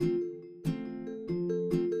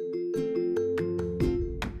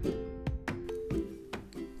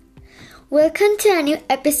Welcome to a new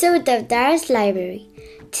episode of Dara's Library.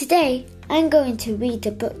 Today, I'm going to read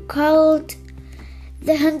a book called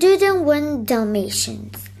The 101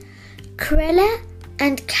 Dalmatians, Cruella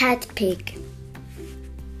and Cat Pig.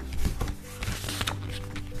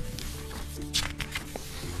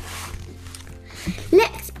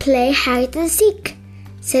 Let's play hide and seek,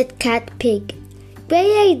 said Cat Pig.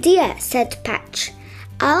 Great idea, said Patch.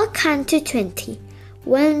 I'll count to 20.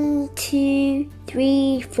 1, 2,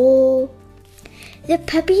 3, 4. The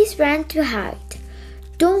puppies ran to hide.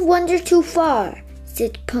 Don't wander too far,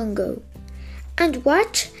 said Pungo. And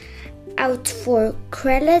watch out for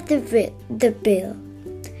Cruella the Bill,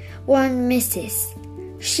 warned Mrs.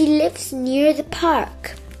 She lives near the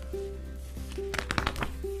park.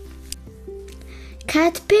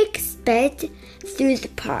 Cat Pig sped through the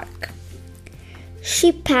park.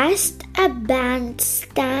 She passed a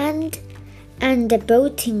bandstand and a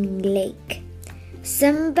boating lake,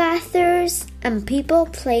 sunbathers and people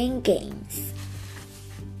playing games.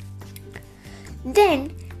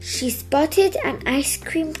 Then she spotted an ice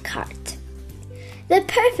cream cart. The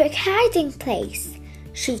perfect hiding place,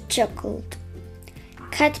 she chuckled.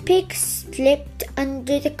 Cat Pig slipped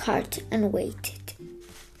under the cart and waited.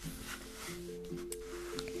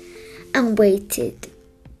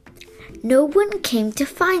 No one came to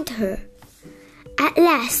find her. At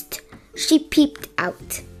last, she peeped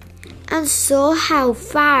out and saw how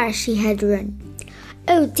far she had run.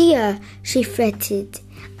 Oh dear, she fretted.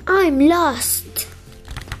 I'm lost.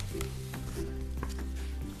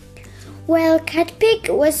 While Cat Pig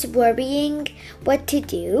was worrying what to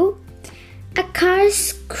do, a car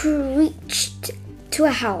screeched to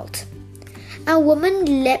a halt. A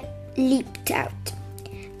woman leaped out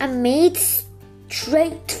and made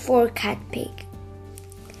straight for Cat Pig.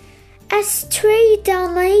 A stray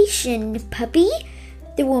Dalmatian puppy,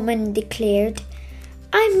 the woman declared.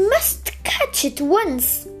 I must catch it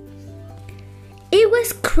once. It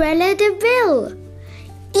was Cruella de Vil.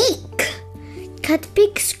 Eek! Cat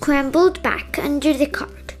Pig scrambled back under the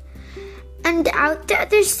cart and out the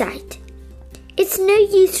other side. It's no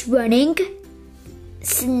use running,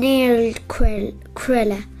 snarled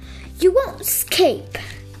Cruella. You won't escape.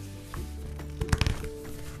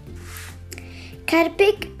 Cat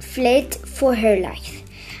Pig fled for her life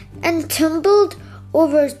and tumbled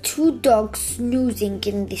over two dogs snoozing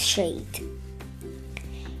in the shade.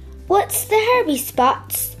 What's the hurry,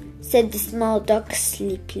 Spots? Said the small dog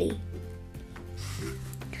sleepily.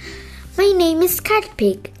 My name is Cat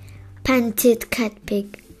Pig, panted Cat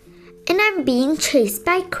Pig, and I'm being chased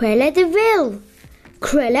by Cruella de Vil.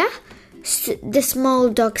 Cruella? The small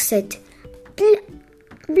dog said.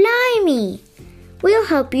 Blimey! We'll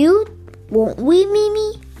help you, won't we,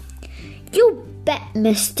 Mimi? You bet,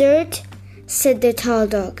 Mustard, said the tall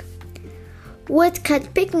dog. What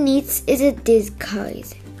Cat Pig needs is a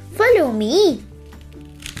disguise. Follow me.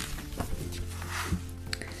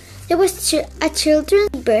 There was a children's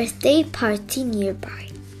birthday party nearby.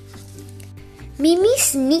 Mimi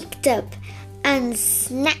sneaked up and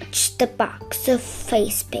snatched a box of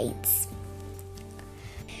face paints.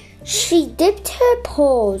 She dipped her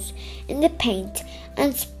paws in the paint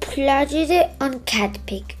and splodged it on Cat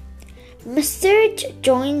Pig. Mustard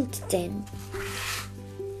joined in.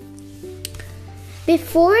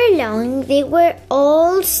 Before long, they were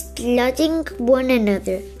all splodging one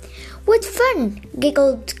another. What fun!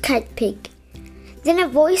 Giggled Cat Pig. Then a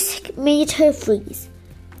voice made her freeze.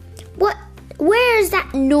 Where's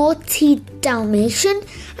that naughty Dalmatian?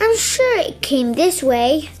 I'm sure it came this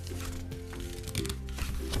way.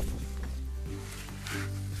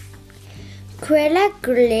 Cruella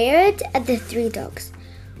glared at the three dogs.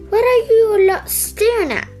 What are you lot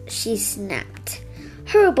staring at? She snapped.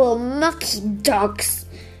 Horrible, mucky dogs!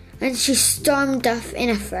 And she stormed off in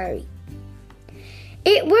a flurry.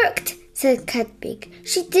 It worked, said Cat Pig.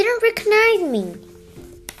 She didn't recognize me.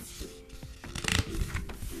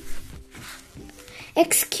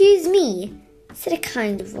 Excuse me, said a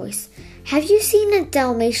kind voice. Have you seen a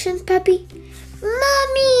Dalmatian puppy?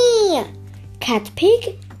 Mommy! Cat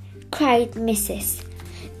Pig, cried Mrs.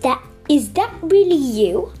 Is that really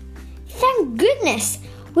you? Thank goodness!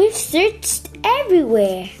 We've searched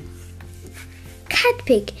everywhere. Cat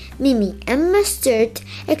Pig, Mimi, and Mustard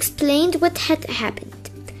explained what had happened.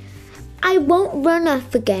 I won't run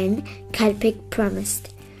off again, Cat Pig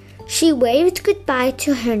promised. She waved goodbye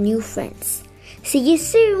to her new friends. See you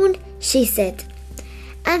soon, she said.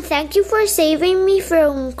 And thank you for saving me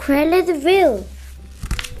from Cruella de Vil.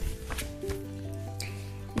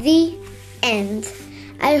 The end.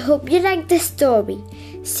 I hope you liked the story.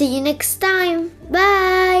 See you next time. Bye.